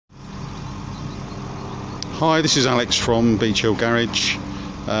Hi, this is Alex from Beech Hill Garage.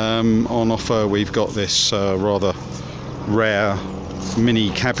 On offer we've got this rather rare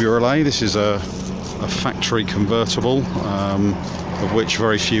Mini Cabriolet. This is a factory convertible, of which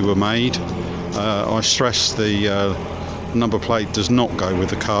very few were made. I stress the number plate does not go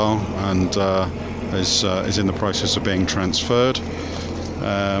with the car and is in the process of being transferred.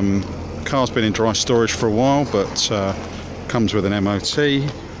 Car's been in dry storage for a while, but comes with an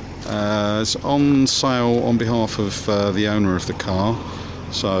MOT. It's on sale on behalf of the owner of the car,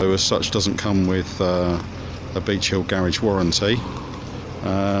 so as such doesn't come with a Beech Hill Garage warranty.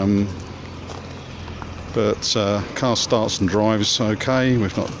 But car starts and drives okay.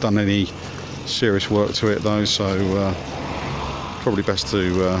 We've not done any serious work to it though, so probably best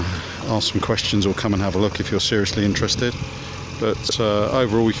to ask some questions or come and have a look if you're seriously interested. But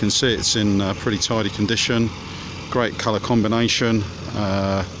overall you can see it's in pretty tidy condition. Great colour combination,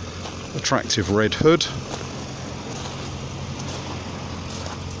 attractive red hood.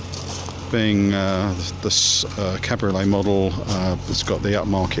 Being this Cabriolet model, it's got the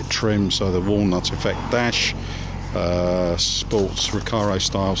upmarket trim, so the walnut effect dash, sports Recaro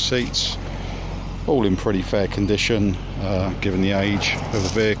style seats, all in pretty fair condition given the age of the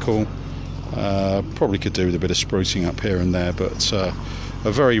vehicle. Probably could do with a bit of sprucing up here and there, but a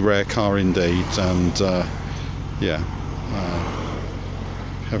very rare car indeed. And yeah,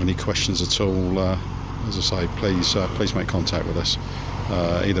 have any questions at all, as I say, please make contact with us,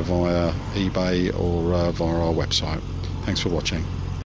 either via eBay or via our website. Thanks for watching.